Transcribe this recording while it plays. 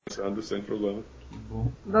começando sem problema.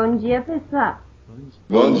 Bom dia, pessoal.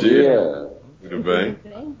 Bom dia. Tudo bem?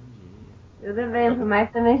 Tudo bem, o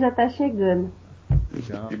Marcos também já tá chegando.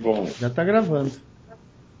 Legal. Que bom. Já tá gravando.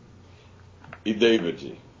 E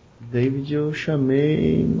David? David eu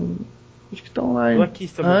chamei. Acho que tá online. Tô aqui,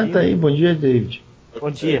 está me ouvindo? Tá aí. Bom dia, David.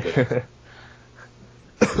 Bom dia.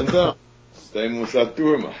 Então, temos a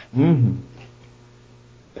turma.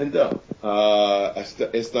 Então,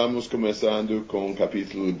 estamos começando com o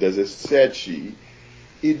capítulo 17.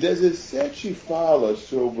 E 17 fala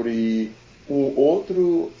sobre um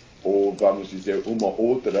outro, ou vamos dizer, uma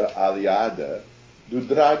outra aliada do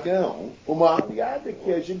dragão. Uma aliada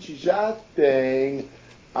que a gente já tem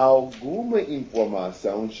alguma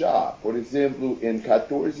informação já. Por exemplo, em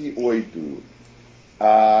 14:8,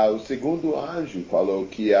 o segundo anjo falou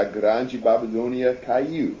que a grande Babilônia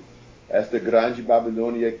caiu. Esta grande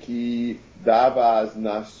Babilônia que dava às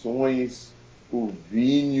nações o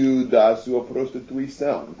vinho da sua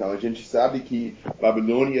prostituição. Então a gente sabe que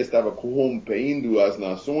Babilônia estava corrompendo as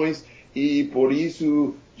nações e por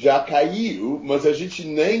isso já caiu, mas a gente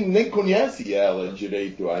nem conhece ela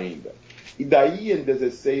direito ainda. E daí em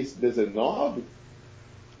 16, 19,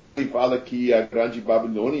 ele fala que a grande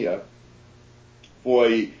Babilônia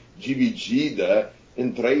foi dividida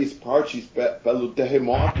em 3 partes pelo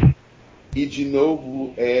terremoto. E de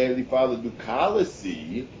novo ele fala do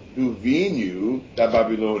cálice, do vinho da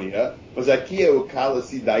Babilônia, mas aqui é o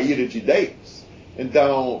cálice da ira de Deus.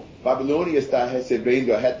 Então, Babilônia está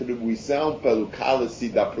recebendo a retribuição pelo cálice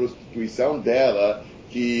da prostituição dela,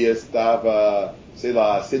 que estava,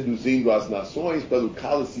 seduzindo as nações, pelo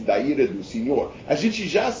cálice da ira do Senhor. A gente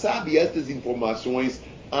já sabe essas informações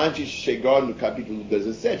antes de chegar no capítulo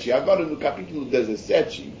 17. Agora, no capítulo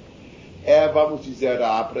 17, vamos dizer,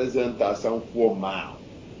 a apresentação formal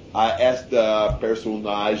a esta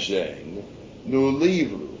personagem no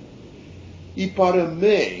livro. E para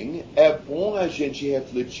mim, é bom a gente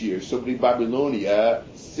refletir sobre Babilônia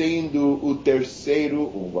sendo o terceiro,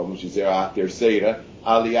 ou vamos dizer, a terceira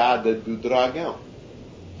aliada do dragão.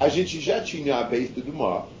 A gente já tinha a besta do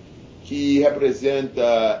mar, que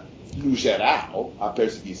representa, no geral, a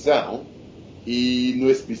perseguição, e no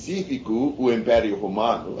específico o Império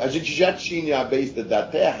Romano. A gente já tinha a besta da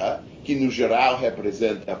terra, que no geral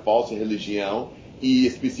representa a falsa religião e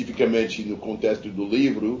especificamente no contexto do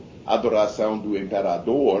livro, a adoração do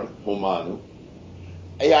imperador romano.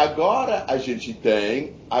 E agora a gente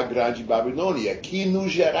tem a grande Babilônia, que no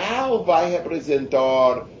geral vai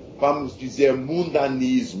representar, vamos dizer,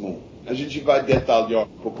 mundanismo. A gente vai detalhar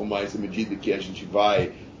um pouco mais à medida que a gente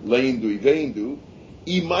vai lendo e vendo.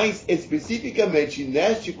 E mais especificamente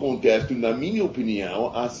neste contexto, na minha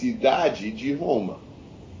opinião, a cidade de Roma.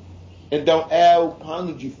 Então é o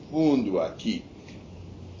pano de fundo aqui.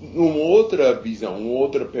 Uma outra visão, uma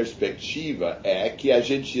outra perspectiva é que a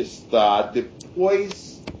gente está,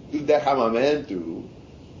 depois do derramamento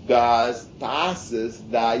das taças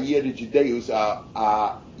da ira de Deus,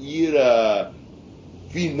 a ira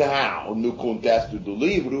final no contexto do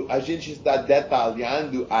livro, a gente está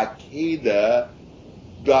detalhando a queda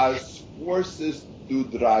das forças do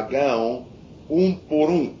dragão um por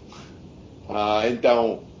um.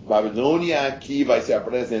 Então, Babilônia aqui vai ser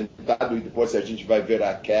apresentado e depois a gente vai ver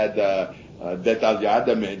a queda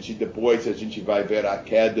detalhadamente. Depois a gente vai ver a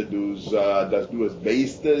queda das duas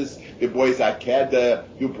bestas. Depois a queda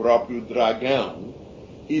do próprio dragão.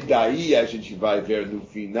 E daí a gente vai ver no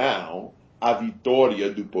final a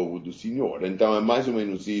vitória do povo do Senhor. Então é mais ou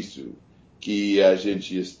menos isso que a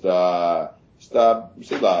gente está,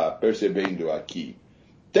 percebendo aqui.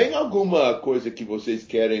 Tem alguma coisa que vocês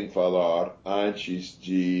querem falar antes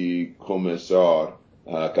de começar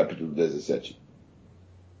capítulo 17?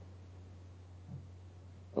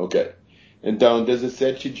 Ok. Então,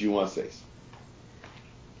 17 de 1 a 6.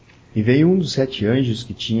 E veio um dos 7 anjos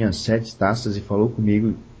que tinha as 7 taças e falou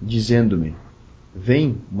comigo, dizendo-me: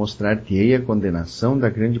 Vem, mostrar-te-ei a condenação da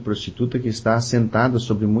grande prostituta que está assentada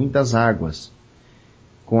sobre muitas águas,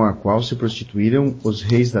 com a qual se prostituíram os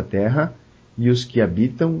reis da terra, e os que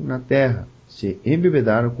habitam na terra se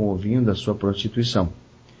embebedaram com o vinho da sua prostituição.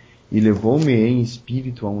 E levou-me em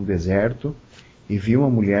espírito a um deserto, e vi uma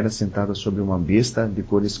mulher assentada sobre uma besta de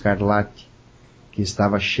cor escarlate, que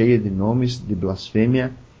estava cheia de nomes de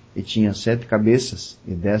blasfêmia, e tinha 7 cabeças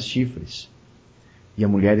e 10 chifres. E a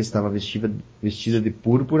mulher estava vestida de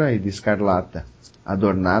púrpura e de escarlata,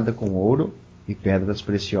 adornada com ouro e pedras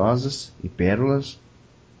preciosas e pérolas,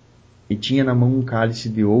 e tinha na mão um cálice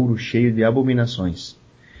de ouro cheio de abominações,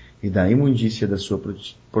 e da imundícia da sua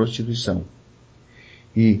prostituição.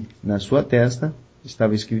 E, na sua testa,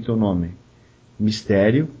 estava escrito o nome: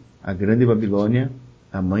 Mistério, a grande Babilônia,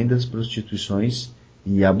 a mãe das prostituições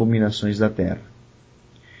e abominações da terra.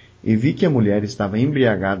 E vi que a mulher estava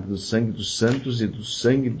embriagada do sangue dos santos e do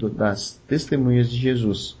sangue das testemunhas de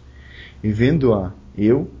Jesus. E vendo-a,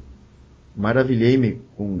 eu maravilhei-me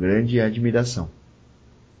com grande admiração.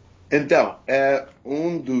 Então, é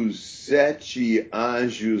um dos 7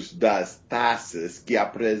 anjos das taças que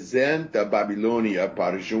apresenta a Babilônia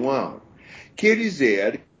para João. Quer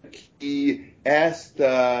dizer que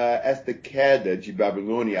esta queda de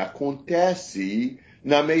Babilônia acontece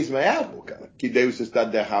na mesma época que Deus está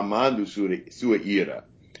derramando sua ira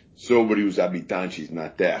sobre os habitantes na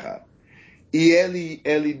terra. E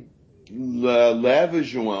ele leva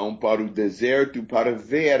João para o deserto para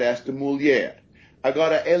ver esta mulher.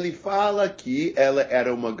 Agora, ele fala que ela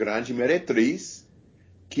era uma grande meretriz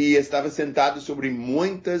que estava sentada sobre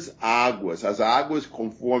muitas águas. As águas,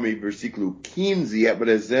 conforme o versículo 15,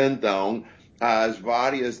 representam as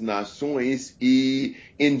várias nações e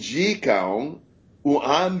indicam o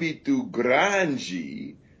âmbito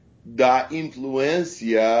grande da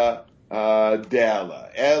influência dela.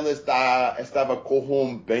 Ela estava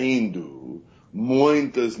corrompendo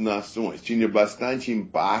muitas nações, tinha bastante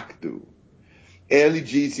impacto. Ele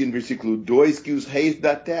disse em versículo 2 que os reis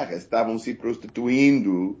da terra estavam se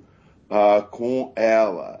prostituindo com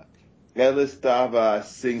ela. Ela estava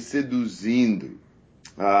assim, seduzindo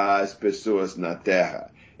as pessoas na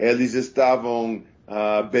terra. Eles estavam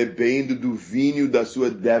bebendo do vinho da sua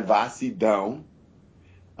devassidão.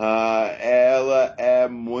 Ela é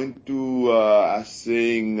muito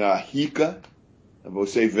rica.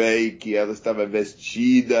 Você vê que ela estava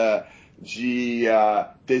vestida de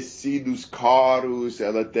tecidos caros,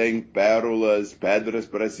 ela tem pérolas, pedras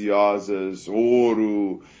preciosas,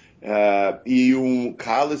 ouro, e um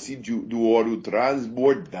cálice do ouro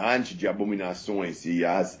transbordante de abominações e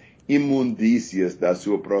as imundícias da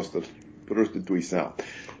sua prostituição.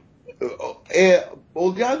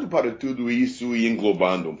 Olhando para tudo isso e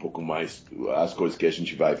englobando um pouco mais as coisas que a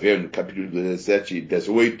gente vai ver no capítulo 17 e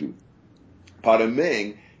 18, para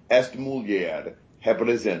mim, esta mulher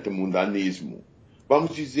representa mundanismo.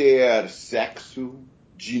 Vamos dizer sexo,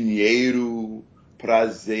 dinheiro,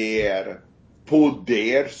 prazer,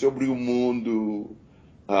 poder sobre o mundo,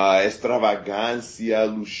 extravagância,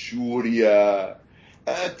 luxúria.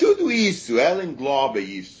 Tudo isso, ela engloba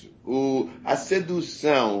isso. A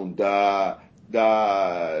sedução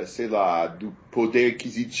sei lá, do poder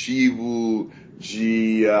aquisitivo,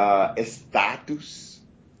 de status.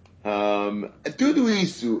 Tudo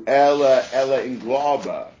isso ela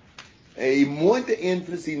engloba e muita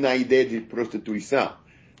ênfase na ideia de prostituição.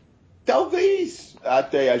 Talvez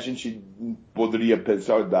até a gente poderia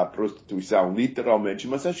pensar da prostituição literalmente,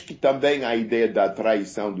 mas acho que também a ideia da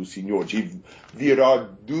traição do Senhor, de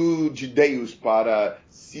virar de Deus para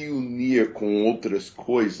se unir com outras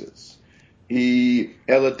coisas. E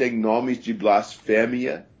ela tem nomes de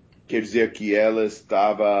blasfêmia, quer dizer que ela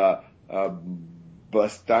estava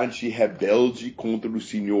bastante rebelde contra o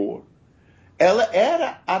Senhor. Ela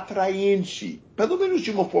era atraente, pelo menos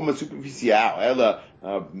de uma forma superficial. Ela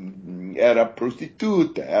era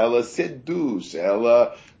prostituta, ela seduz,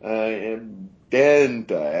 ela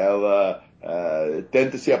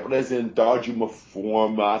tenta se apresentar de uma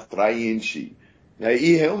forma atraente.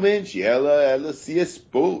 E realmente, ela se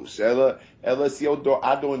expôs, ela se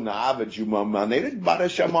adornava de uma maneira para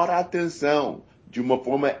chamar a atenção, de uma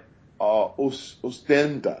forma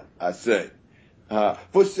ostenta, assim.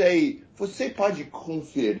 Você pode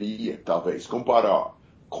conferir, talvez, comparar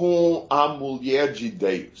com a mulher de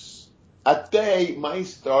Deus. Até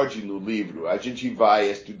mais tarde no livro, a gente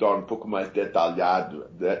vai estudar um pouco mais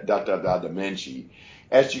detalhadamente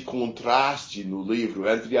este contraste no livro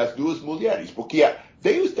entre as duas mulheres, porque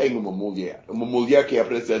Deus tem uma mulher que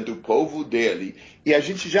representa o povo dele, e a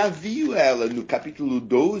gente já viu ela no capítulo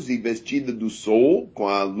 12, vestida do sol, com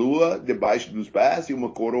a lua debaixo dos pés e uma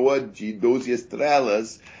coroa de 12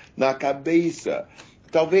 estrelas na cabeça.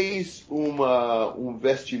 Talvez um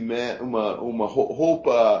vestimento, uma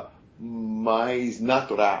roupa mais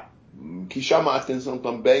natural, que chama a atenção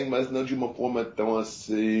também, mas não de uma forma tão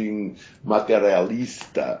assim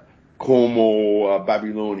materialista como a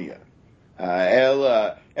Babilônia.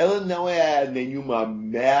 Ela não é nenhuma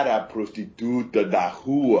mera prostituta da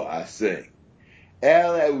rua, assim.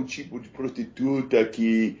 Ela é o tipo de prostituta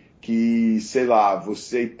que sei lá,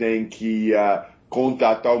 você tem que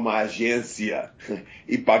contatar uma agência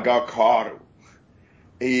e pagar caro.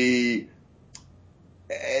 E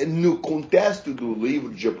no contexto do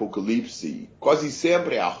livro de Apocalipse, quase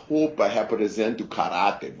sempre a roupa representa o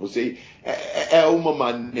caráter. É uma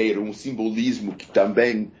maneira, um simbolismo que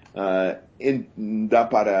também dá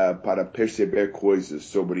para perceber coisas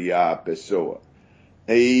sobre a pessoa.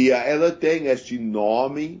 E ela tem este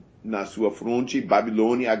nome na sua fronte,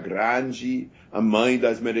 Babilônia a Grande, a mãe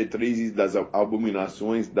das meretrizes das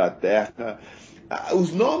abominações da terra.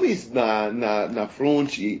 Os nomes na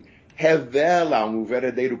fronte revelam o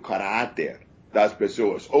verdadeiro caráter das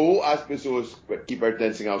pessoas, ou as pessoas que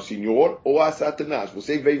pertencem ao Senhor, ou a Satanás.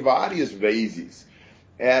 Você vê várias vezes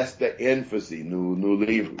esta ênfase no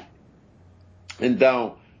livro.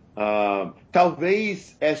 Então,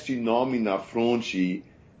 talvez este nome na fronte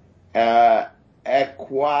é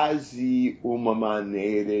quase uma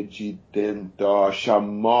maneira de tentar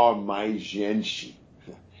chamar mais gente.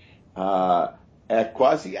 É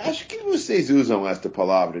quase, acho que vocês usam esta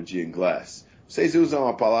palavra de inglês. Vocês usam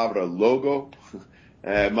a palavra logo?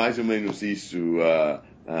 É mais ou menos isso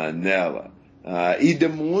nela. E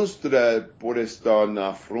demonstra, por estar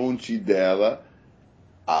na fronte dela,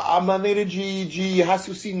 a maneira de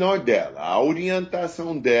raciocinar dela, a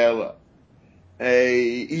orientação dela.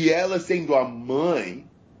 E ela sendo a mãe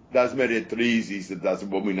das meretrizes, das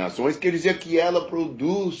abominações, quer dizer que ela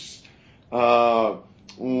produz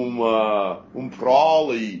um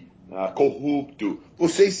prole corrupto.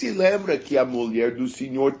 Você se lembra que a mulher do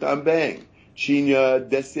Senhor também tinha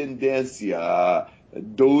descendência.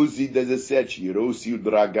 12:17, irou-se o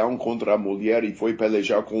dragão contra a mulher e foi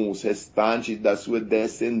pelejar com os restantes da sua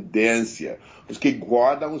descendência, os que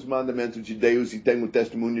guardam os mandamentos de Deus e têm o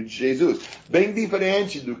testemunho de Jesus. Bem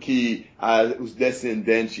diferente do que os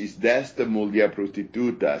descendentes desta mulher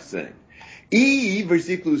prostituta, assim. E,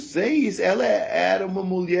 versículo 6, ela era uma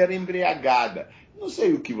mulher embriagada. Não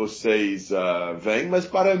sei o que vocês veem, mas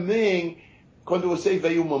para mim, quando você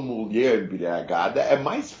vê uma mulher embriagada, é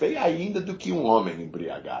mais feia ainda do que um homem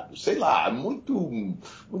embriagado. Sei lá, é muito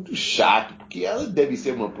chato, porque ela deve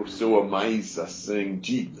ser uma pessoa mais assim,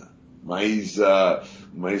 digna, mais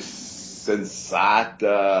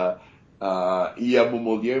sensata, e é uma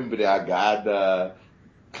mulher embriagada,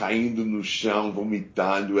 caindo no chão,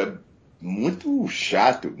 vomitando, é muito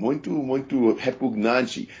chato, muito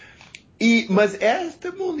repugnante. Mas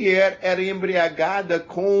esta mulher era embriagada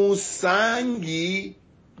com o sangue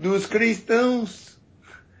dos cristãos.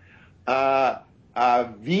 A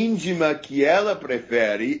víndima que ela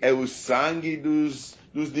prefere é o sangue dos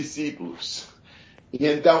discípulos. E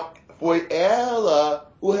então, foi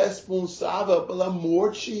ela o responsável pela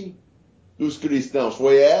morte dos cristãos.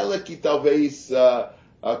 Foi ela que talvez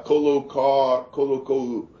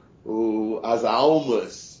colocou as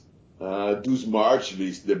almas dos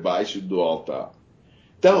mártires debaixo do altar.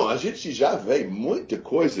 Então, a gente já vê muita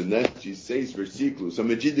coisa nesses 6 versículos, à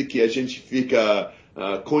medida que a gente fica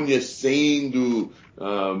conhecendo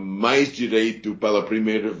mais direito pela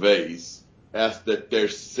primeira vez esta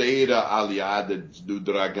terceira aliada do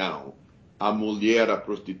dragão, a mulher, a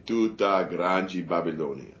prostituta, a grande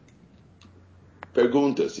Babilônia.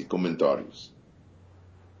 Perguntas e comentários?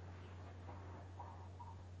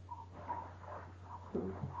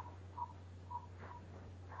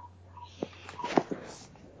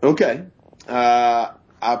 Ok.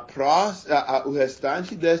 O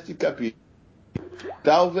restante deste capítulo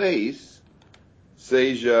talvez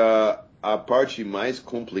seja a parte mais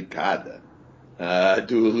complicada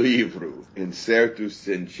do livro, em certos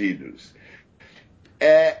sentidos.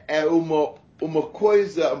 É uma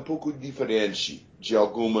coisa um pouco diferente de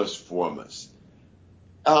algumas formas.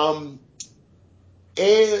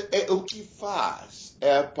 O que faz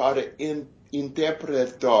é para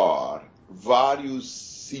interpretar vários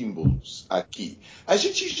símbolos aqui. A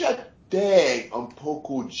gente já tem um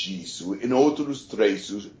pouco disso em outros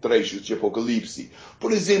trechos de Apocalipse.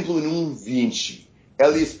 Por exemplo, em 1:20,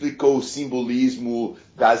 ele explicou o simbolismo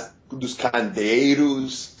dos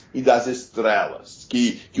candeiros e das estrelas,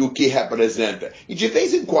 que o que representa. E de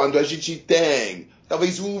vez em quando a gente tem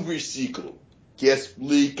talvez um versículo que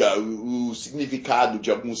explica o significado de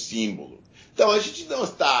algum símbolo. Então a gente não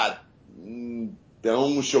está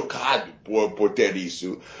tão chocado por ter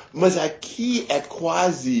isso, mas aqui é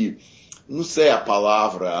quase, não sei a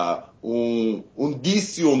palavra, um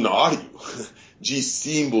dicionário de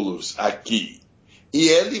símbolos aqui. E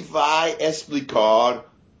ele vai explicar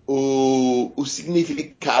o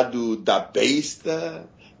significado da besta,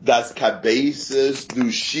 das cabeças,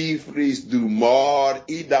 dos chifres, do mar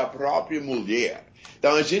e da própria mulher.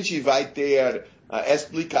 Então a gente vai ter a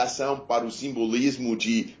explicação para o simbolismo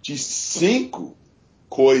de 5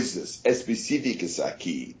 coisas específicas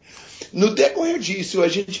aqui. No decorrer disso, a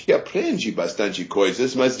gente aprende bastante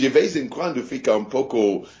coisas, mas de vez em quando fica um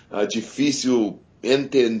pouco difícil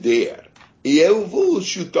entender E eu vou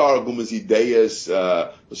chutar algumas ideias,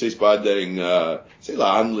 vocês podem,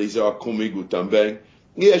 analisar comigo também.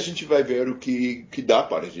 E a gente vai ver o que dá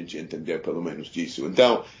para a gente entender, pelo menos, disso.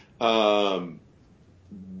 Então,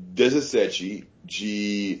 17,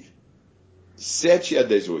 de 7 a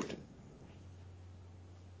 18.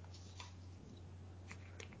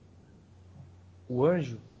 O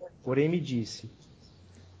anjo, porém, me disse: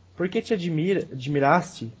 Por que te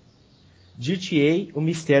admiraste? Dir-te-ei o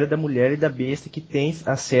mistério da mulher e da besta que tens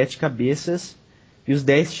as 7 cabeças e os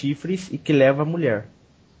 10 chifres e que leva a mulher.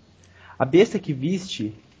 A besta que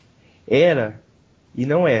viste era e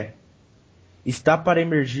não é. Está para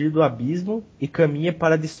emergir do abismo e caminha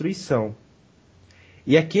para a destruição.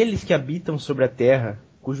 E aqueles que habitam sobre a terra,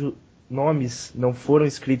 cujos nomes não foram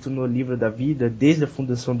escritos no livro da vida desde a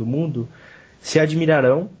fundação do mundo, se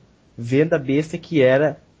admirarão, vendo a besta que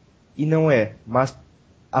era e não é, mas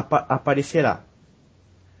aparecerá.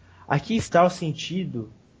 Aqui está o sentido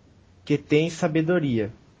que tem sabedoria.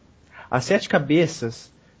 As 7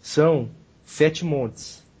 cabeças são 7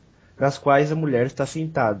 montes, nas quais a mulher está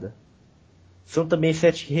sentada. São também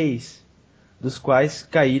 7 reis, dos quais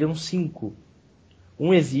caíram 5.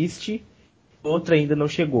 Um existe, outro ainda não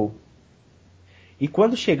chegou. E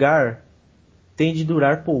quando chegar, tem de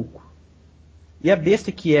durar pouco. E a besta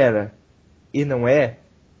que era e não é,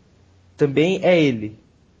 também é ele,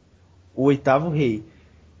 o 8º rei,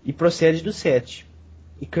 e procede do 7,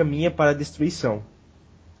 e caminha para a destruição.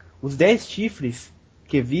 Os 10 chifres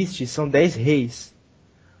que viste são 10 reis,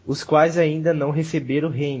 os quais ainda não receberam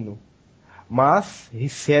o reino, mas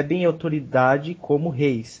recebem autoridade como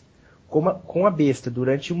reis, com a besta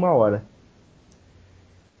durante 1 hora.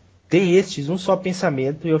 Têm estes um só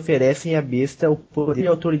pensamento e oferecem à besta o poder e a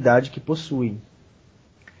autoridade que possuem.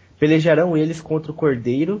 Pelejarão eles contra o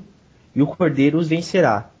Cordeiro, e o Cordeiro os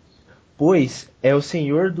vencerá, pois é o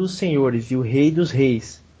Senhor dos senhores e o Rei dos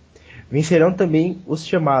reis. Vencerão também os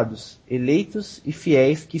chamados, eleitos e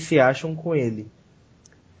fiéis que se acham com ele.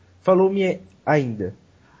 Falou-me ainda: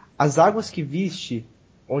 as águas que viste,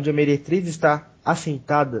 onde a meretriz está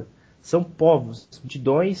assentada, são povos,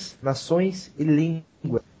 multidões, nações e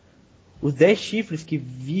línguas. Os 10 chifres que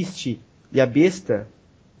viste e a besta,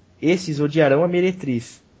 esses odiarão a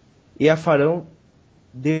meretriz, e a farão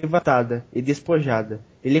devastada e despojada.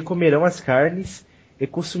 E lhe comerão as carnes, e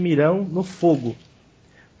consumirão no fogo,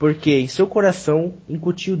 porque em seu coração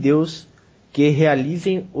incutiu Deus que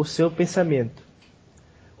realizem o seu pensamento.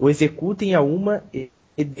 O executem a uma e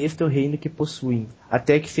deste o reino que possuem,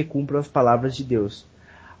 até que se cumpram as palavras de Deus.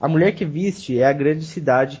 A mulher que viste é a grande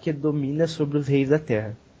cidade que domina sobre os reis da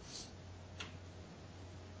terra.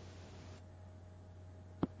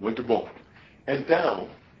 Muito bom. Então,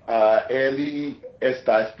 ele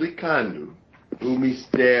está explicando o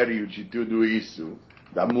mistério de tudo isso,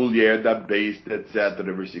 da mulher, da besta, etc.,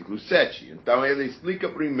 versículo 7. Então, ele explica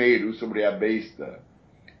primeiro sobre a besta,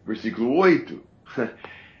 versículo 8.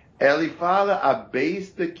 Ele fala: a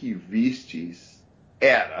besta que vistes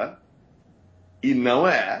era e não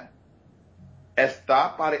é, está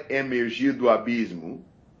para emergir do abismo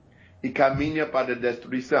e caminha para a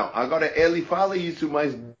destruição. Agora, ele fala isso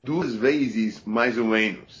mais 2 vezes, mais ou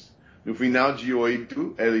menos. No final de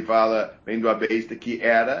 8, ele fala: vendo a besta que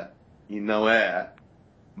era e não é,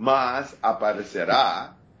 mas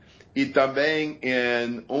aparecerá. E também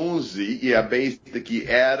em 11, e a besta que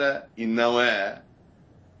era e não é,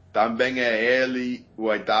 também é ele, o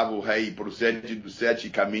 8º rei, procede do 7 e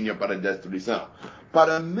caminha para a destruição.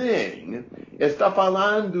 Para mim, está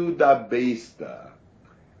falando da besta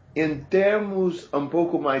em termos um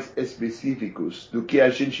pouco mais específicos do que a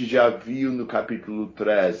gente já viu no capítulo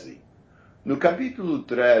 13. No capítulo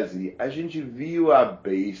 13, a gente viu a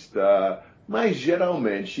besta, mas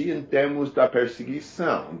geralmente em termos da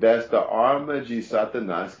perseguição, desta arma de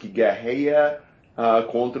Satanás que guerreia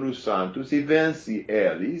contra os santos e vence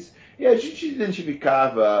eles. E a gente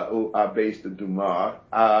identificava a besta do mar,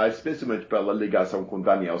 especialmente pela ligação com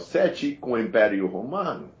Daniel 7, com o Império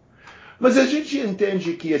Romano. Mas a gente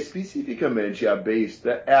entende que especificamente a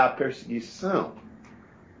besta é a perseguição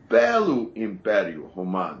pelo Império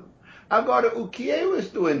Romano. Agora, o que eu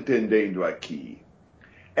estou entendendo aqui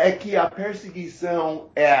é que a perseguição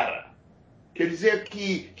era. Quer dizer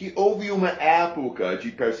que houve uma época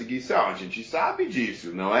de perseguição. A gente sabe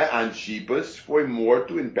disso, não é? Antipas foi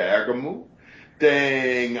morto em Pérgamo.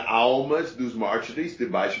 Tem almas dos mártires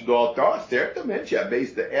debaixo do altar. Certamente a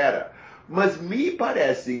besta era. Mas me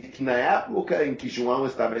parece que na época em que João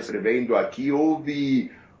estava escrevendo aqui,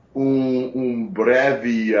 houve um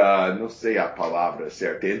breve, não sei a palavra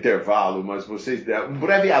certa, intervalo, mas um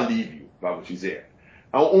breve alívio, vamos dizer.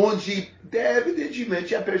 onde,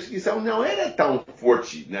 evidentemente, a perseguição não era tão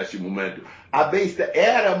forte neste momento. A besta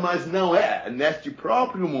era, mas não é. Neste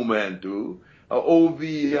próprio momento,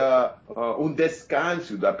 houve um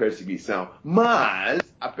descanso da perseguição. Mas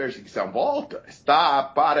a perseguição volta, está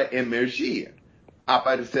para emergir,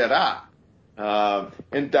 aparecerá.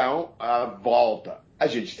 Então, volta. A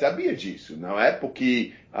gente sabia disso, não é?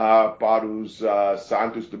 Porque para os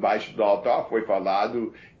santos debaixo do altar foi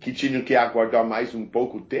falado que tinham que aguardar mais um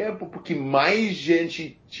pouco tempo, porque mais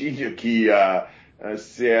gente tinha que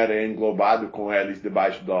ser englobado com eles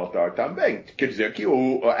debaixo do altar também. Quer dizer que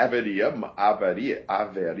haveria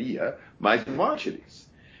mais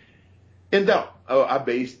mártires. Então, a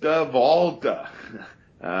besta volta.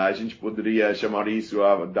 A gente poderia chamar isso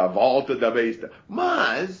da volta da besta.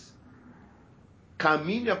 Mas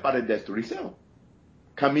caminha para a destruição.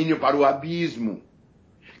 Caminha para o abismo.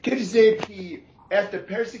 Quer dizer que esta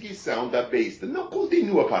perseguição da besta não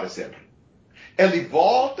continua para sempre. Ele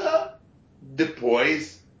volta,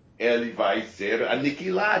 depois ele vai ser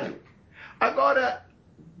aniquilado. Agora,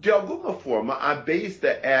 de alguma forma, a besta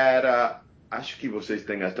era, acho que vocês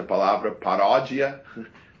têm esta palavra, paródia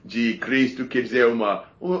de Cristo, quer dizer,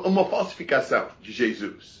 uma falsificação de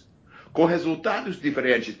Jesus, com resultados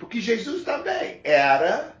diferentes, porque Jesus também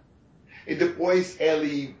era, e depois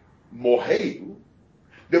ele morreu,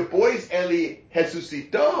 depois ele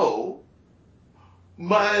ressuscitou,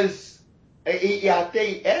 mas e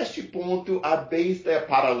até este ponto a besta é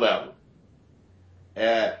paralelo.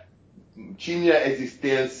 Tinha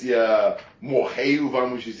existência, morreu,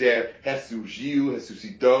 vamos dizer, ressurgiu,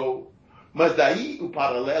 ressuscitou, mas daí o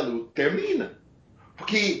paralelo termina.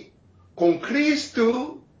 Porque com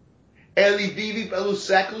Cristo, ele vive pelos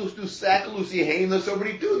séculos dos séculos e reina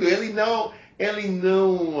sobre tudo. Ele não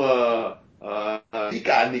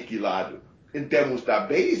fica aniquilado. Em termos da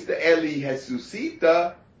besta, ele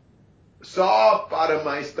ressuscita só para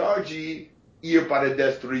mais tarde ir para a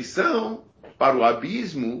destruição, para o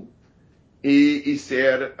abismo e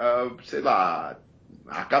ser,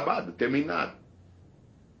 acabado, terminado.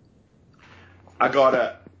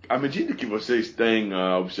 Agora, à medida que vocês têm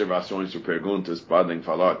observações ou perguntas, podem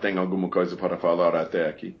falar. Tem alguma coisa para falar até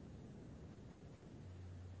aqui?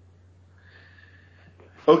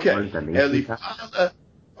 Ok. Olha, tá bem Ele explicado.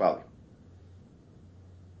 fala.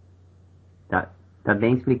 Tá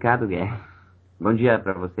bem explicado, Guerra. Bom dia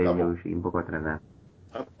pra vocês, Tá bom. eu cheguei um pouco atrasado.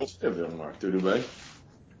 Você vê, Mark, tudo bem?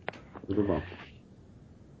 Tudo bom.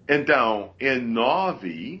 Então, em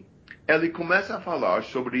 9, ele começa a falar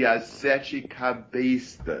sobre as 7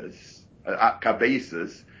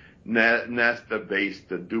 cabeças nesta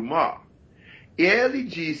besta do mar. Ele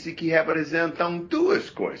disse que representam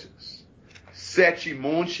 2 coisas. 7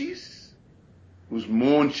 montes, os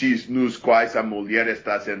montes nos quais a mulher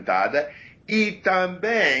está sentada, e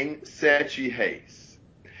também 7 reis.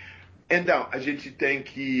 Então, a gente tem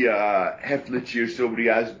que refletir sobre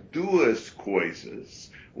as 2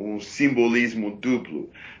 coisas, um simbolismo duplo.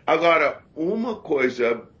 Agora, uma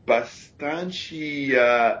coisa bastante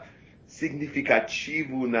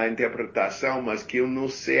significativa na interpretação, mas que eu não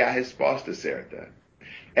sei a resposta certa,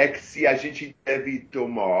 é que se a gente deve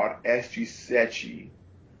tomar estes 7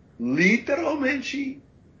 literalmente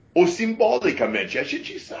ou simbolicamente. A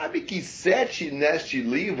gente sabe que 7 neste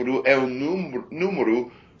livro é um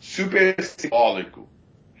número super simbólico.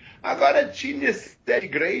 Agora, tinha 7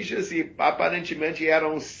 igrejas e aparentemente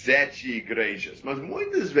eram 7 igrejas, mas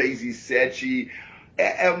muitas vezes 7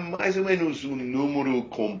 é mais ou menos um número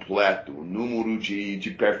completo, um número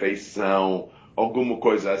de perfeição, alguma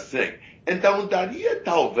coisa assim. Então, daria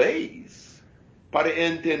talvez para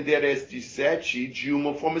entender estes 7 de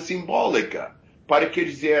uma forma simbólica, para quer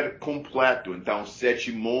dizer completo. Então,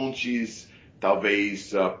 7 montes,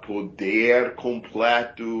 talvez poder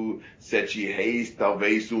completo, 7 reis,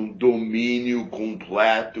 talvez um domínio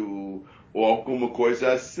completo, ou alguma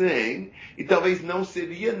coisa assim. E talvez não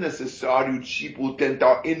seria necessário,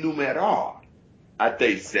 tentar enumerar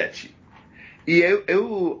até 7. E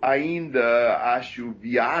eu ainda acho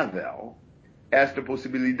viável esta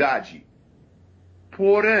possibilidade.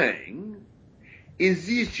 Porém,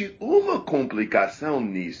 existe uma complicação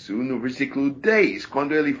nisso no versículo 10,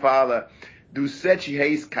 quando ele fala dos 7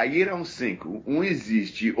 reis caíram 5, um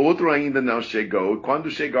existe, outro ainda não chegou, e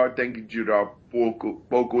quando chegar tem que durar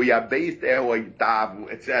pouco, e a besta é o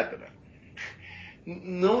 8º, etc.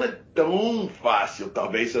 Não é tão fácil,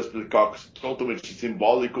 talvez, explicar totalmente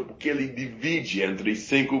simbólico, porque ele divide entre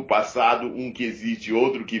 5 passado, um que existe,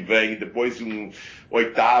 outro que vem, depois um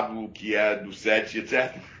 8º que é do 7,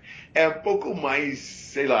 etc. É um pouco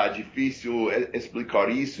mais, difícil explicar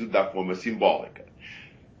isso da forma simbólica.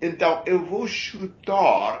 Então, eu vou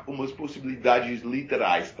chutar umas possibilidades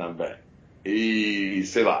literais também. E,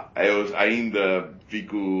 sei lá, eu ainda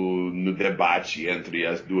fico no debate entre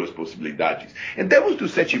as duas possibilidades. Em termos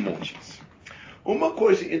dos 7 montes, uma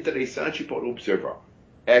coisa interessante para observar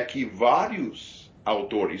é que vários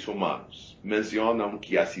autores romanos mencionam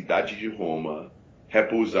que a cidade de Roma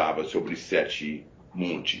repousava sobre 7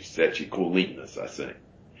 montes, 7 colinas, assim.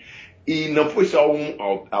 E não foi só um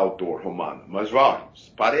autor romano, mas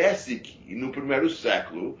vários. Parece que no primeiro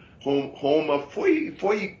século, Roma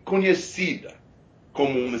foi conhecida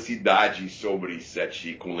como uma cidade sobre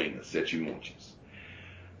 7 colinas, 7 montes.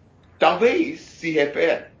 Talvez se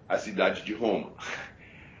refere à cidade de Roma.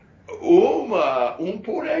 Um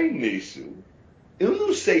porém nisso. Eu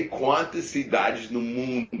não sei quantas cidades no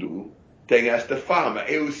mundo têm esta fama.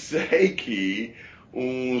 Eu sei que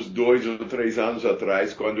uns 2 ou 3 anos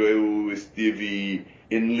atrás, quando eu estive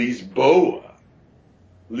em Lisboa,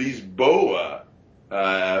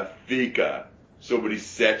 fica sobre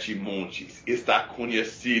 7 montes. Está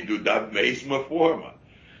conhecido da mesma forma.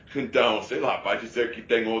 Então, sei lá, pode ser que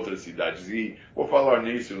tem outras cidades. E, por falar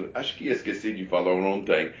nisso, acho que esqueci de falar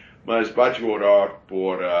ontem, mas pode orar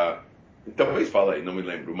por... talvez falei, não me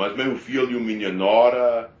lembro. Mas meu filho, minha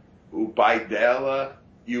nora, o pai dela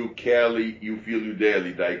e o Kelly e o filho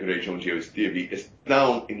dele da igreja onde eu estive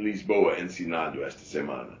estão em Lisboa ensinando esta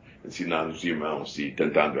semana. Ensinando os irmãos e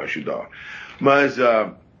tentando ajudar. Mas,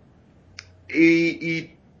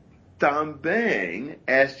 também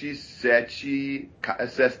estes 7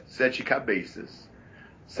 cabeças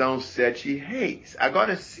são 7 reis.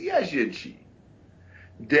 Agora, se a gente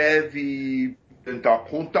deve tentar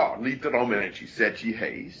contar literalmente 7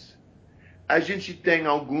 reis, a gente tem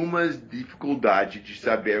algumas dificuldades de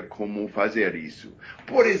saber como fazer isso.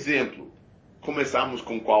 Por exemplo, começamos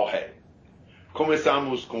com qual rei?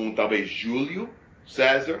 Começamos com talvez Júlio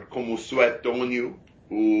César, como Suetônio,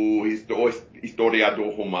 o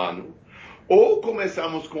historiador romano. Ou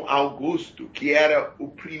começamos com Augusto, que era o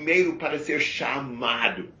primeiro para ser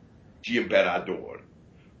chamado de imperador,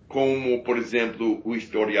 como, por exemplo, o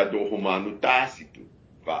historiador romano Tácito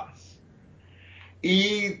faz.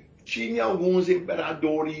 E tinha alguns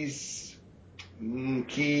imperadores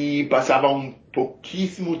que passavam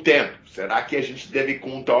pouquíssimo tempo. Será que a gente deve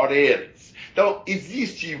contar eles? Então,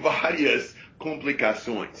 existem várias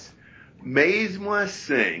complicações. Mesmo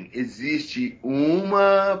assim, existe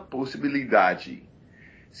uma possibilidade.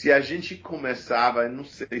 Se a gente começava, não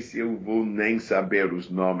sei se eu vou nem saber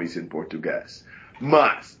os nomes em português,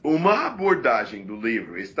 mas uma abordagem do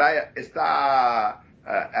livro está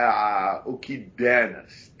o que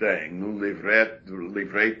Denis tem no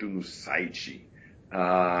livreto no site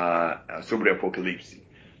sobre Apocalipse.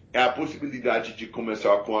 É a possibilidade de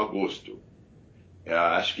começar com Agosto.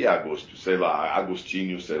 Acho que é Agosto, sei lá,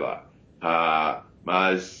 Agostinho, sei lá.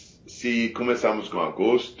 Mas se começarmos com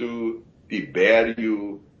Agosto,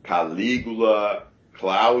 Tibério, Calígula,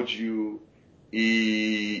 Cláudio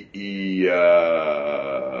e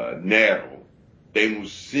Nero,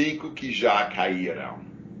 temos 5 que já caíram.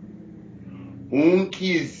 Um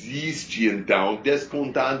que existe, então,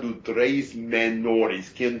 descontando 3 menores,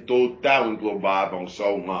 que em total englobavam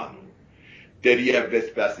só um ano, teria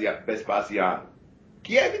Vespasiano,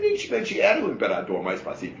 que evidentemente era o imperador mais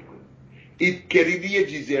pacífico. E queria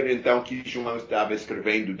dizer, então, que João estava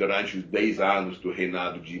escrevendo durante os 10 anos do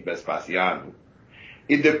reinado de Vespasiano.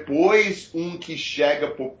 E depois, um que chega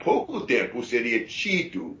por pouco tempo seria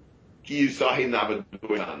Tito, que só reinava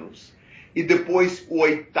 2 anos. E depois o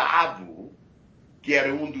 8º, que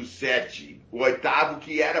era um dos 7, o 8º,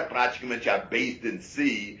 que era praticamente a besta em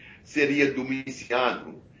si, seria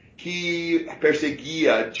Domiciano, que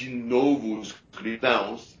perseguia de novo os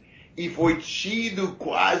cristãos e foi tido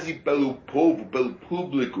quase pelo povo, pelo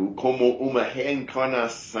público, como uma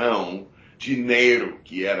reencarnação de Nero,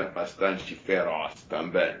 que era bastante feroz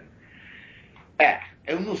também.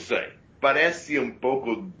 Eu não sei. Parece um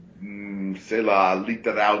pouco, sei lá,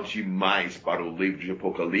 literal demais para o livro de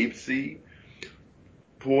Apocalipse.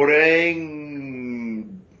 Porém,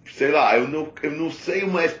 sei lá, eu não sei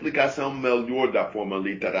uma explicação melhor da forma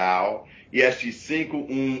literal. E estes 5,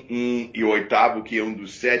 1 e 8º, que é um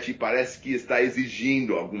dos 7, parece que está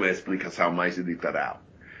exigindo alguma explicação mais literal.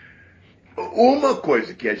 Uma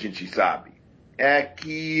coisa que a gente sabe é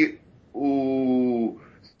que o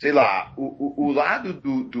lado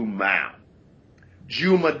do mal de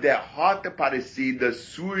uma derrota parecida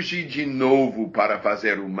surge de novo para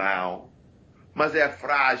fazer o mal, mas é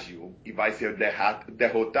frágil e vai ser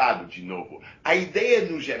derrotado de novo. A ideia,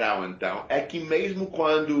 no geral, então, é que mesmo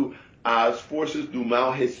quando as forças do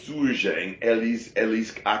mal ressurgem,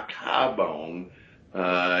 eles acabam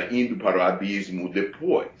indo para o abismo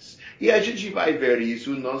depois. E a gente vai ver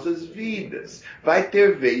isso em nossas vidas. Vai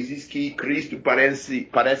ter vezes que Cristo parece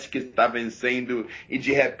que está vencendo e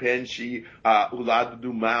de repente o lado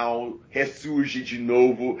do mal ressurge de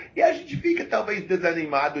novo e a gente fica talvez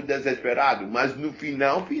desanimado, desesperado, mas no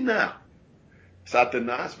final,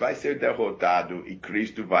 Satanás vai ser derrotado e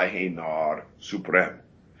Cristo vai reinar supremo.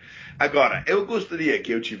 Agora, eu gostaria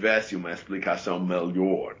que eu tivesse uma explicação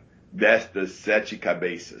melhor destas 7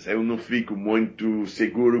 cabeças. Eu não fico muito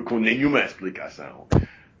seguro com nenhuma explicação.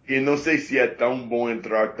 E não sei se é tão bom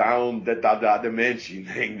entrar tão detalhadamente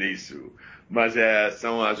nem nisso. Mas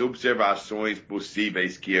são as observações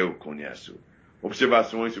possíveis que eu conheço.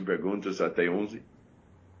 Observações ou perguntas até 11?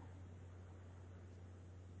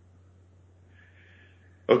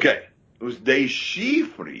 Ok. Os 10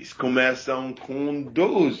 chifres começam com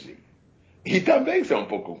 12. E também são um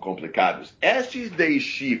pouco complicados. Estes 10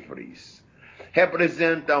 chifres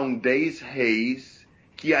representam 10 reis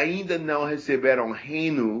que ainda não receberam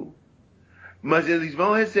reino, mas eles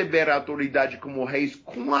vão receber a autoridade como reis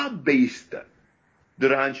com a besta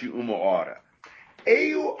durante uma hora.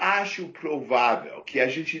 Eu acho provável que a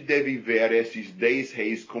gente deve ver esses 10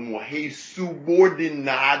 reis como reis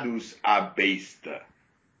subordinados à besta.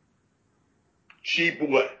 Tipo,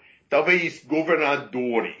 talvez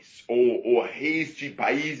governadores ou reis de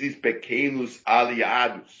países pequenos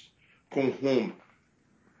aliados com Roma.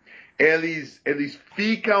 Eles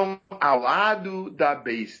ficam ao lado da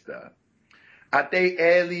besta. Até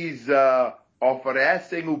eles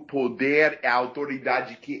oferecem o poder e a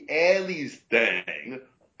autoridade que eles têm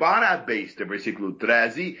para a besta, versículo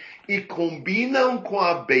 13, e combinam com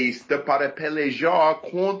a besta para pelejar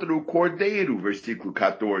contra o cordeiro, versículo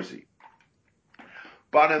 14.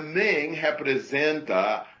 Para mim,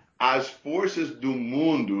 representa as forças do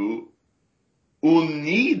mundo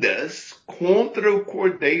unidas contra o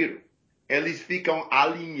cordeiro. Eles ficam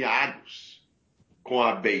alinhados com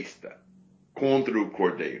a besta, contra o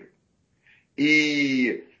cordeiro.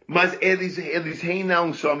 Mas eles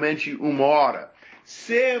reinam somente uma hora.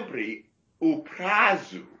 Sempre o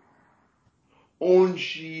prazo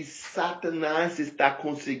onde Satanás está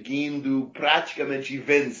conseguindo praticamente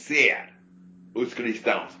vencer os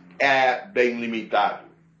cristãos é bem limitado,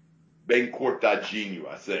 bem cortadinho,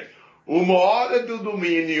 assim. Uma hora do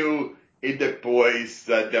domínio e depois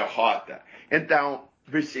a derrota. Então,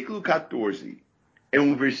 versículo 14 é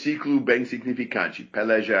um versículo bem significante.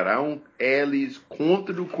 Pelejarão eles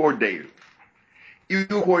contra o cordeiro. E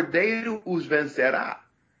o cordeiro os vencerá,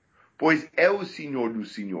 pois é o Senhor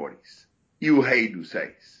dos senhores e o Rei dos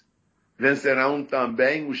reis. Vencerão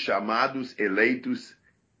também os chamados eleitos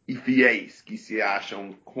e fiéis que se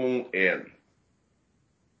acham com ele.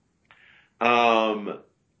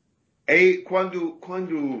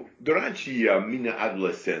 Durante a minha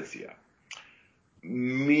adolescência,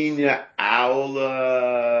 minha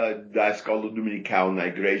aula da escola dominical na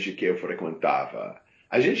igreja que eu frequentava,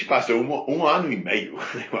 a gente passou um ano e meio,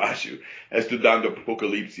 eu acho, estudando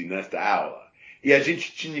Apocalipse nesta aula. E a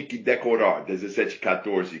gente tinha que decorar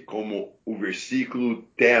 17:14 como o versículo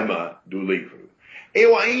tema do livro.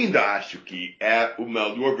 Eu ainda acho que é o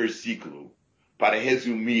melhor versículo para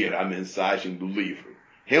resumir a mensagem do livro.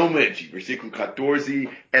 Realmente, versículo 14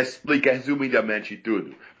 explica resumidamente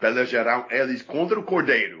tudo. Pelejarão eles contra o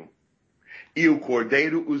cordeiro, e o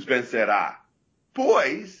cordeiro os vencerá,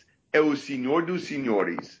 pois é o Senhor dos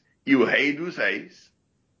senhores e o Rei dos reis.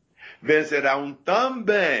 Vencerão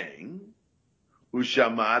também os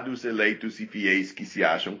chamados eleitos e fiéis que se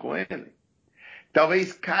acham com ele.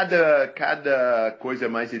 Talvez cada coisa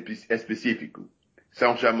mais específico.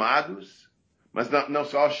 São chamados, mas não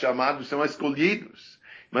só chamados, são escolhidos.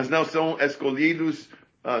 Mas não são escolhidos,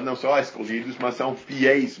 não só escolhidos, mas são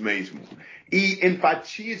fiéis mesmo. E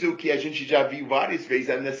enfatiza o que a gente já viu várias vezes,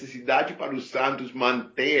 a necessidade para os santos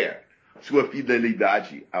manter sua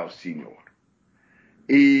fidelidade ao Senhor.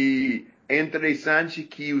 E é interessante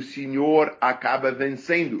que o Senhor acaba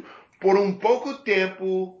vencendo. Por um pouco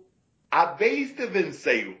tempo, a besta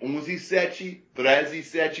venceu, 11:7,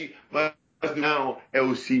 13:7, mas não, é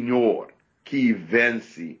o Senhor que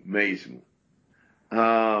vence mesmo.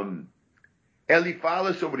 Ele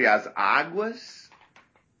fala sobre as águas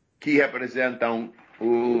que representam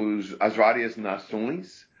as várias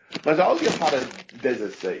nações, mas olha para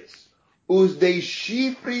 16. Os 10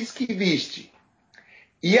 chifres que viste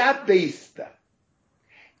e a besta,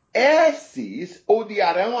 esses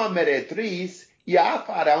odiarão a meretriz e a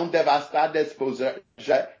farão devastar despojar,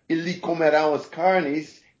 e lhe comerão as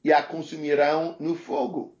carnes e a consumirão no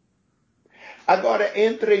fogo. Agora, é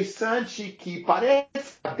interessante que parece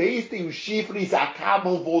que a besta e os chifres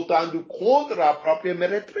acabam voltando contra a própria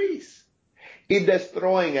meretriz e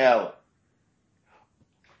destroem ela.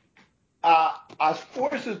 As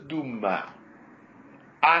forças do mal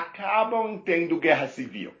acabam tendo guerra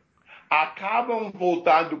civil, acabam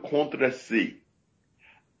voltando contra si.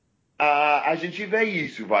 A gente vê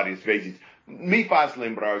isso várias vezes. Me faz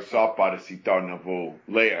lembrar, só para citar, não vou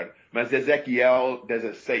ler, mas Ezequiel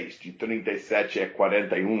 16, de 37 a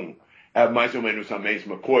 41, é mais ou menos a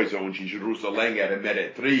mesma coisa, onde Jerusalém era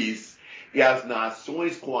meretriz, e as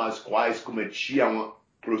nações com as quais cometiam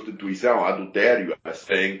prostituição, adultério,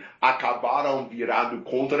 assim, acabaram virando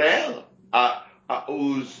contra ela.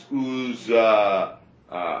 Os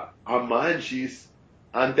amantes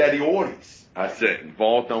anteriores, assim,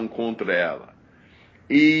 voltam contra ela.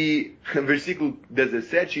 E versículo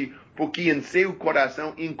 17, porque em seu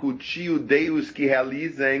coração incutiu Deus que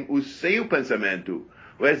realizem o seu pensamento,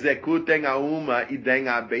 o executem a uma e deem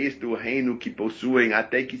à besta o reino que possuem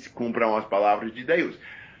até que se cumpram as palavras de Deus.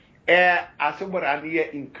 É a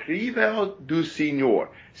soberania incrível do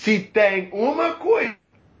Senhor. Se tem uma coisa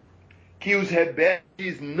que os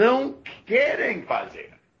rebeldes não querem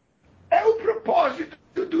fazer, é o propósito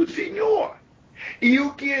do Senhor. E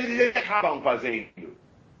o que eles acabam fazendo?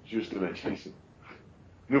 Justamente isso.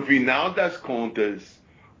 No final das contas,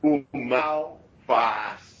 o mal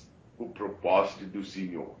faz o propósito do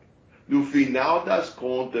Senhor. No final das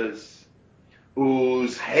contas,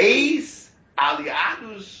 os reis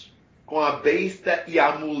aliados com a besta e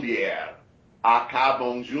a mulher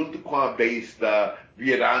acabam junto com a besta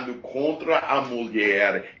virando contra a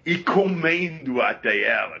mulher e comendo até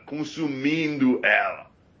ela, consumindo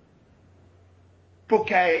ela.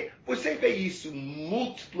 Porque você vê isso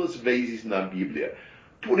múltiplas vezes na Bíblia.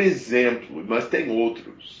 Por exemplo, mas tem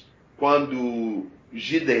outros. Quando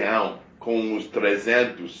Gideão, com os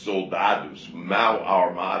 300 soldados mal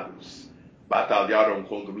armados, batalharam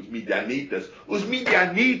contra os midianitas,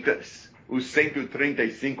 os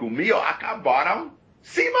 135 mil, acabaram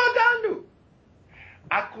se matando.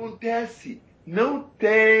 Acontece. Não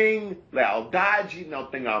tem lealdade, não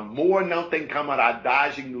tem amor, não tem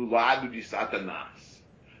camaradagem no lado de Satanás.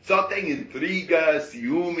 Só tem intriga,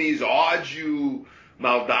 ciúmes, ódio,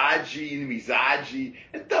 maldade, inimizade.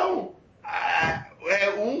 Então, é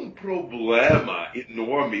um problema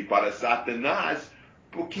enorme para Satanás,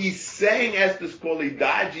 porque sem estas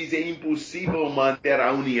qualidades é impossível manter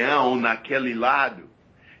a união naquele lado.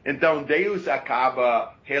 Então, Deus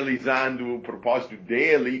acaba realizando o propósito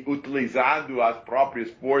dele, utilizando as próprias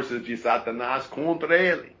forças de Satanás contra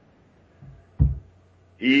ele.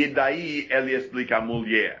 E daí ele explica a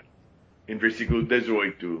mulher, em versículo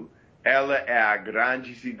 18. Ela é a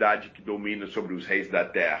grande cidade que domina sobre os reis da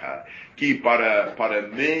terra, que para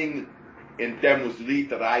mim, em termos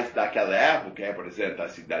literais daquela época, representa a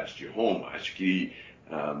cidade de Roma. Acho que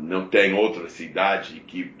não tem outra cidade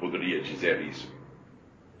que poderia dizer isso.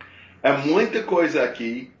 É muita coisa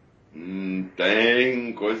aqui.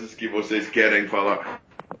 Tem coisas que vocês querem falar.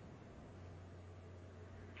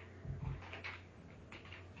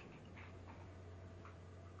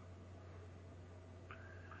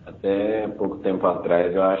 Até pouco tempo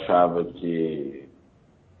atrás eu achava que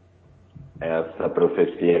essa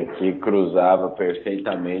profecia aqui cruzava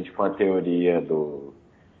perfeitamente com a teoria do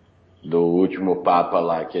último Papa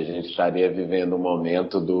lá, que a gente estaria vivendo o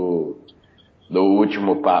momento do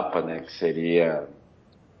último Papa, né, que seria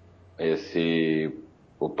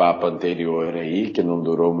o Papa anterior aí, que não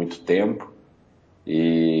durou muito tempo,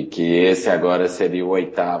 e que esse agora seria o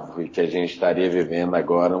oitavo, e que a gente estaria vivendo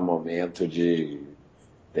agora um momento de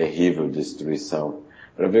terrível destruição.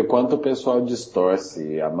 Para ver quanto o pessoal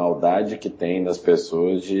distorce, a maldade que tem nas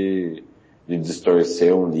pessoas de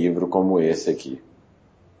distorcer um livro como esse aqui.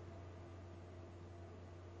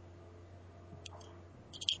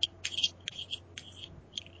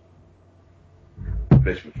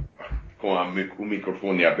 Com o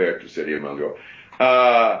microfone aberto seria melhor.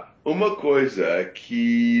 Uma coisa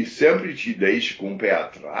que sempre te deixa com o pé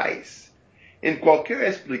atrás, em qualquer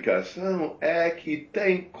explicação, é que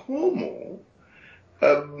tem como,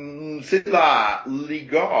 sei lá,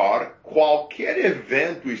 ligar qualquer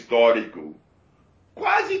evento histórico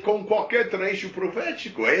quase com qualquer trecho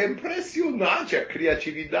profético. É impressionante a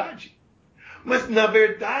criatividade. Mas, na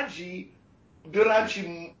verdade,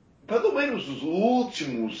 durante pelo menos os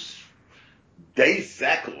últimos 10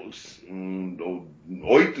 séculos, ou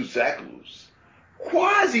 8 séculos,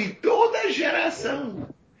 quase toda geração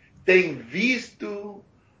tem visto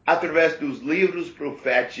através dos livros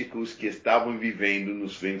proféticos que estavam vivendo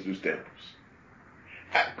nos fins dos tempos.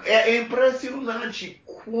 É impressionante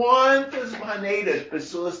quantas maneiras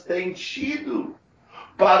pessoas têm tido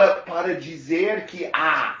para dizer que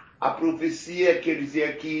a profecia quer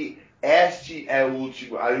dizer que este é a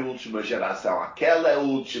última geração, aquela é a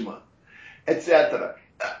última, etc.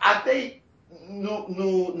 Até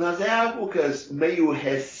nas épocas meio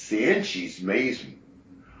recentes mesmo,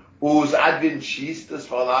 os adventistas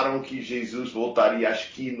falaram que Jesus voltaria,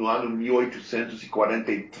 acho que no ano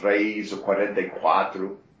 1843 ou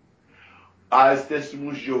 44. As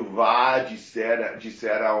testemunhas de Jeová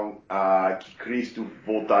disseram que Cristo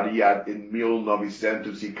voltaria em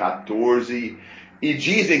 1914 e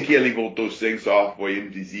dizem que ele voltou sem só foi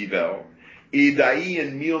invisível. E daí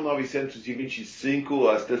em 1925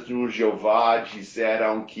 as testemunhas de Jeová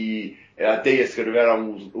disseram que até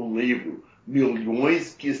escreveram um livro,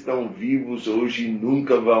 milhões que estão vivos hoje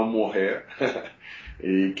nunca vão morrer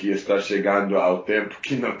e que está chegando ao tempo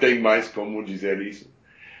que não tem mais como dizer isso.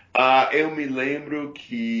 Eu me lembro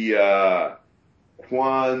que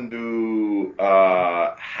quando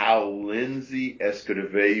Hal Lindsey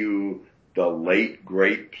escreveu The Late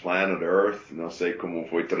Great Planet Earth, não sei como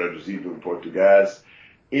foi traduzido em português,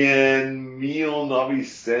 em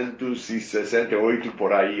 1968,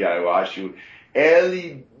 por aí, eu acho,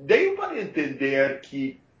 ele deu para entender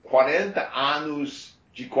que 40 anos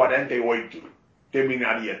de 48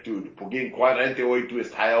 terminaria tudo, porque em 48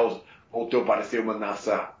 Israel voltou para ser uma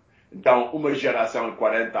nação. Então, uma geração de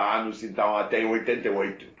 40 anos, então até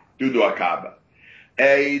 88, tudo acaba.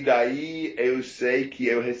 E daí eu sei que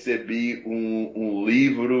eu recebi um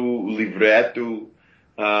livreto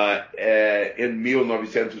em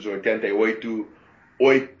 1988,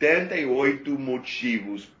 88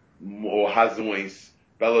 motivos ou razões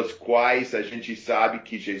pelas quais a gente sabe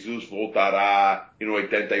que Jesus voltará em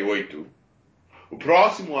 88. O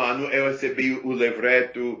próximo ano eu recebi o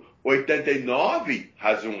livreto 89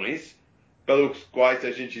 razões pelas quais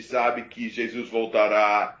a gente sabe que Jesus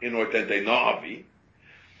voltará em 89.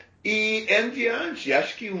 E em diante,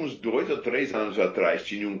 acho que uns 2 ou 3 anos atrás,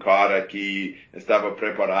 tinha um cara que estava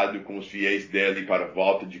preparado com os fiéis dele para a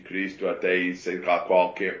volta de Cristo até sei lá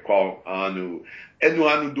qual ano. E no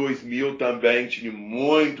ano 2000 também tinha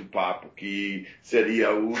muito papo que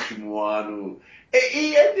seria o último ano.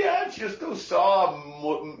 E em diante, eu estou só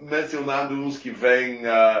mencionando uns que vêm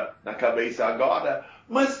na cabeça agora,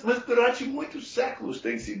 mas durante muitos séculos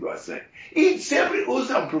tem sido assim. E sempre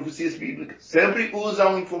usam profecias bíblicas, sempre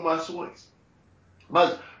usam informações.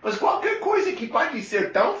 Mas qualquer coisa que pode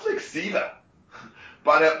ser tão flexível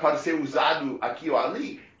para ser usado aqui ou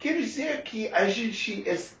ali, quer dizer que a gente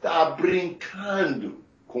está brincando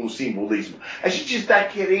com o simbolismo. A gente está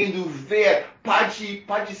querendo ver,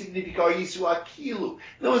 pode significar isso ou aquilo.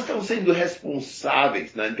 Não estão sendo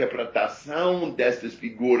responsáveis na interpretação destas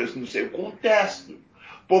figuras no seu contexto,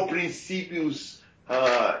 por princípios,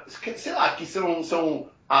 sei lá, que são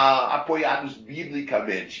apoiados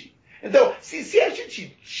biblicamente. Então, se a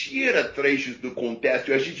gente tira trechos do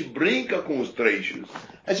contexto, a gente brinca com os trechos,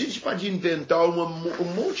 a gente pode inventar um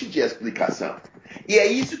monte de explicação. E é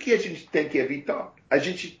isso que a gente tem que evitar. A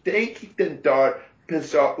gente tem que tentar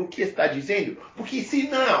pensar o que está dizendo, porque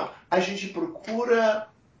senão a gente procura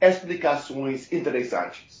explicações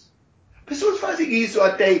interessantes. Pessoas fazem isso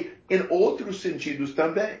até em outros sentidos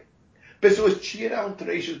também. Pessoas tiram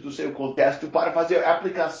trechos do seu contexto para fazer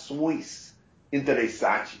aplicações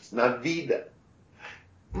interessantes na vida.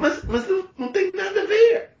 Mas não tem nada a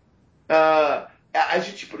ver. A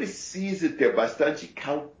gente precisa ter bastante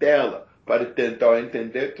cautela para tentar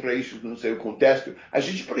entender trechos no seu contexto. A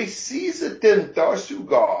gente precisa tentar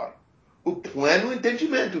sugar o pleno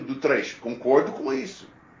entendimento do trecho. Concordo com isso.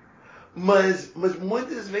 Mas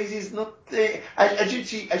muitas vezes não tem. A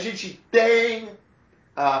gente tem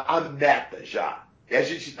a meta já. E a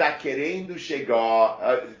gente está querendo chegar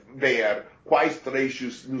a ver quais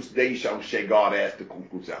trechos nos deixam chegar a esta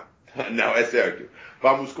conclusão. Não é certo.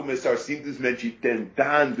 Vamos começar simplesmente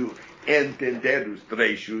tentando entender os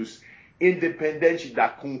trechos, independente da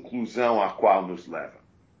conclusão a qual nos leva.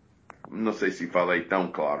 Não sei se falei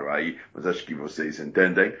tão claro aí, mas acho que vocês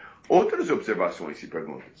entendem. Outras observações e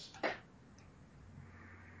perguntas?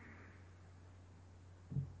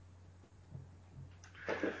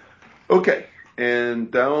 Ok,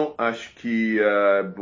 então acho que